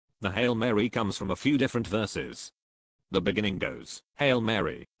The Hail Mary comes from a few different verses. The beginning goes, Hail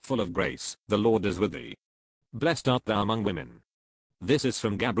Mary, full of grace, the Lord is with thee. Blessed art thou among women. This is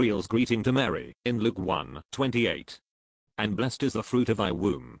from Gabriel's greeting to Mary, in Luke 1:28. And blessed is the fruit of thy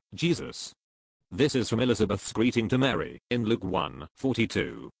womb, Jesus. This is from Elizabeth's greeting to Mary, in Luke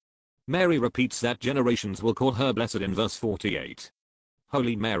 1:42. Mary repeats that generations will call her blessed in verse 48.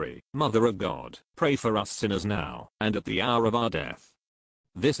 Holy Mary, Mother of God, pray for us sinners now, and at the hour of our death.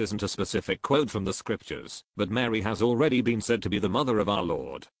 This isn't a specific quote from the scriptures, but Mary has already been said to be the mother of our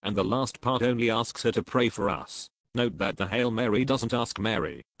Lord, and the last part only asks her to pray for us. Note that the Hail Mary doesn't ask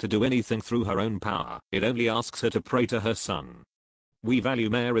Mary to do anything through her own power, it only asks her to pray to her Son. We value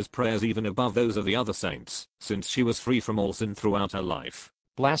Mary's prayers even above those of the other saints, since she was free from all sin throughout her life.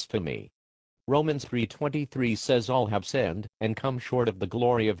 Blasphemy. Romans 3:23 says all have sinned, and come short of the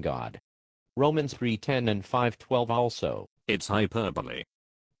glory of God. Romans 3:10 and 5:12 also. It's hyperbole.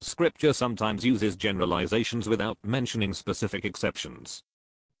 Scripture sometimes uses generalizations without mentioning specific exceptions.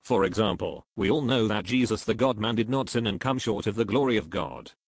 For example, we all know that Jesus the God-man did not sin and come short of the glory of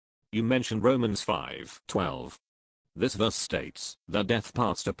God. You mentioned Romans 5:12. This verse states that death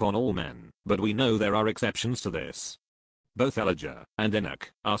passed upon all men, but we know there are exceptions to this. Both Elijah and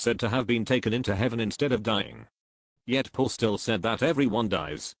Enoch are said to have been taken into heaven instead of dying. Yet Paul still said that everyone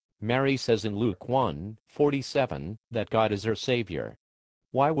dies. Mary says in Luke 1:47 that God is her Savior.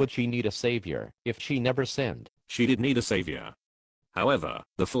 Why would she need a Savior if she never sinned? She did need a Savior. However,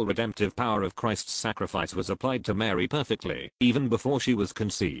 the full redemptive power of Christ's sacrifice was applied to Mary perfectly, even before she was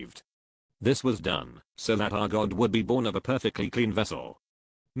conceived. This was done so that our God would be born of a perfectly clean vessel.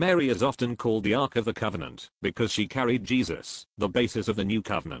 Mary is often called the Ark of the Covenant because she carried Jesus, the basis of the new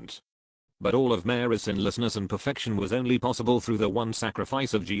covenant. But all of Mary's sinlessness and perfection was only possible through the one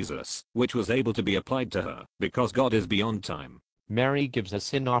sacrifice of Jesus, which was able to be applied to her, because God is beyond time. Mary gives a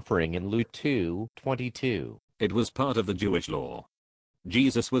sin offering in Luke 2:22. It was part of the Jewish law.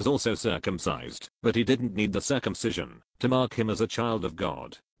 Jesus was also circumcised, but he didn't need the circumcision to mark him as a child of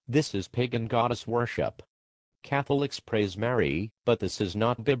God. This is pagan goddess worship. Catholics praise Mary, but this is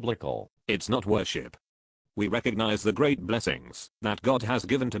not biblical. It's not worship. We recognize the great blessings that God has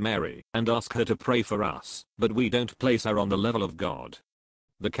given to Mary and ask her to pray for us, but we don't place her on the level of God.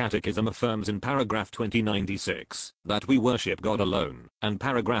 The Catechism affirms in paragraph 2096 that we worship God alone, and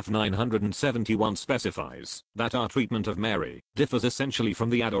paragraph 971 specifies that our treatment of Mary differs essentially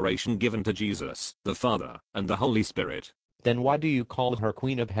from the adoration given to Jesus, the Father, and the Holy Spirit. Then why do you call her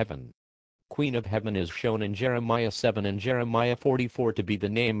Queen of Heaven? Queen of Heaven is shown in Jeremiah 7 and Jeremiah 44 to be the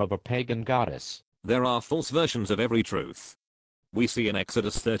name of a pagan goddess. There are false versions of every truth. We see in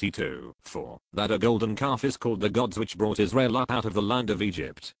Exodus 32:4 that a golden calf is called the gods which brought Israel up out of the land of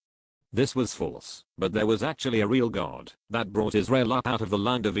Egypt. This was false, but there was actually a real God that brought Israel up out of the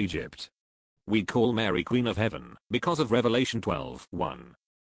land of Egypt. We call Mary Queen of Heaven because of Revelation 12:1.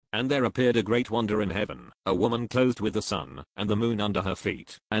 And there appeared a great wonder in heaven, a woman clothed with the sun, and the moon under her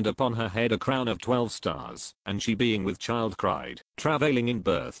feet, and upon her head a crown of 12 stars, and she being with child cried, travailing in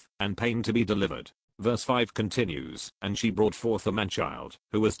birth, and pain to be delivered. Verse 5 continues, and she brought forth a man-child,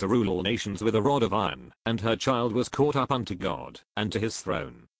 who was to rule all nations with a rod of iron, and her child was caught up unto God, and to his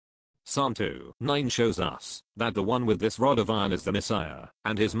throne. Psalm 2:9 shows us that the one with this rod of iron is the Messiah,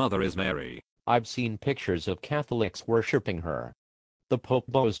 and his mother is Mary. I've seen pictures of Catholics worshipping her. The Pope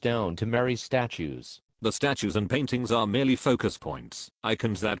bows down to Mary's statues. The statues and paintings are merely focus points,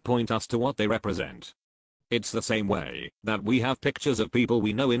 icons that point us to what they represent. It's the same way that we have pictures of people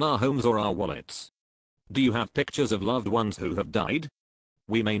we know in our homes or our wallets. Do you have pictures of loved ones who have died?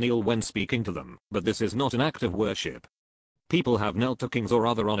 We may kneel when speaking to them, but this is not an act of worship. People have knelt to kings or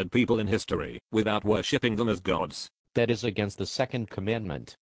other honored people in history, without worshipping them as gods. That is against the second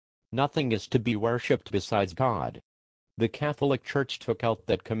commandment. Nothing is to be worshipped besides God. The Catholic Church took out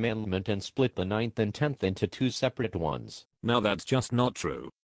that commandment and split the 9th and 10th into two separate ones. Now that's just not true.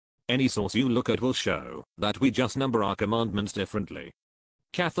 Any source you look at will show that we just number our commandments differently.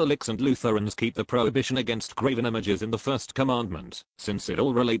 Catholics and Lutherans keep the prohibition against graven images in the first commandment, since it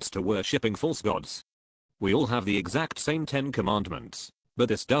all relates to worshipping false gods. We all have the exact same 10 commandments, but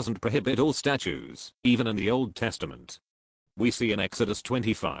this doesn't prohibit all statues, even in the Old Testament. We see in Exodus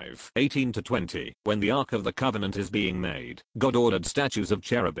 25:18-20, when the Ark of the Covenant is being made, God ordered statues of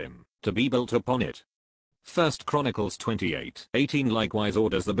cherubim to be built upon it. 1 Chronicles 28:18 likewise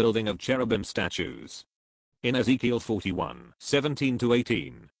orders the building of cherubim statues. In Ezekiel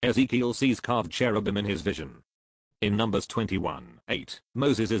 41:17-18, Ezekiel sees carved cherubim in his vision. In Numbers 21:8,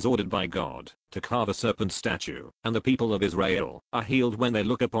 Moses is ordered by God to carve a serpent statue, and the people of Israel are healed when they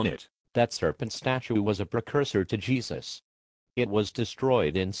look upon it. That serpent statue was a precursor to Jesus. It was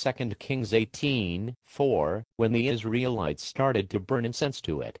destroyed in 2 Kings 18:4, when the Israelites started to burn incense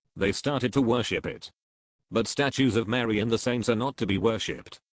to it. They started to worship it. But statues of Mary and the saints are not to be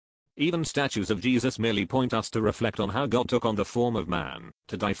worshipped. Even statues of Jesus merely point us to reflect on how God took on the form of man,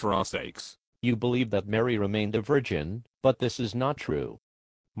 to die for our sakes. You believe that Mary remained a virgin, but this is not true.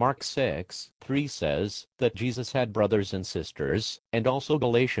 Mark 6:3 says that Jesus had brothers and sisters, and also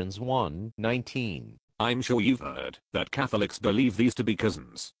Galatians 1:19. I'm sure you've heard that Catholics believe these to be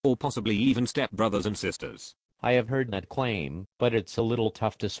cousins, or possibly even step-brothers and sisters. I have heard that claim, but it's a little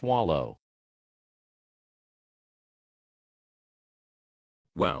tough to swallow.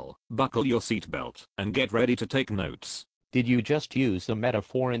 Well, buckle your seatbelt and get ready to take notes. Did you just use a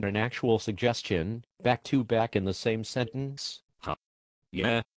metaphor and an actual suggestion, back to back in the same sentence?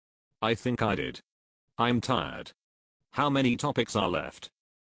 Yeah, I think I did. I'm tired. How many topics are left?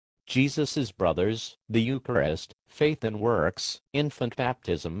 Jesus' brothers, the Eucharist, faith and works, infant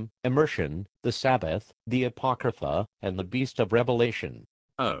baptism, immersion, the Sabbath, the Apocrypha, and the Beast of Revelation.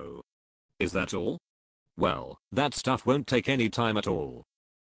 Oh. Is that all? Well, that stuff won't take any time at all.